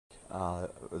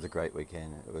It was a great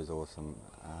weekend. It was awesome.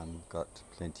 Got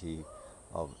plenty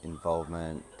of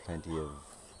involvement, plenty of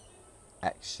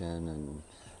action and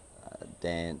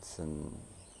dance, and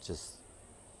just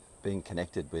being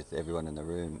connected with everyone in the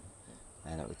room.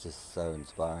 And it was just so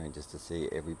inspiring just to see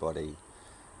everybody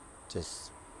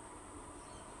just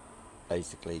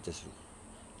basically just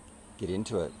get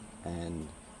into it and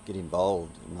get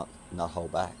involved, and not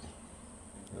hold back.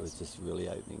 It was just really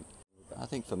opening. I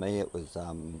think for me it was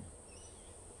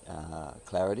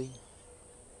clarity,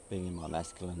 being in my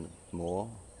masculine more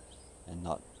and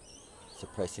not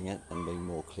suppressing it, and being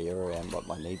more clear around what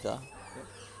my needs are. Yep.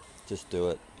 Just do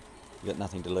it. You got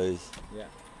nothing to lose. Yeah.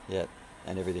 Yeah,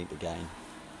 and everything to gain.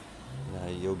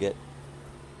 You'll get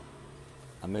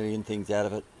a million things out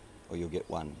of it, or you'll get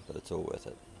one, but it's all worth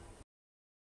it.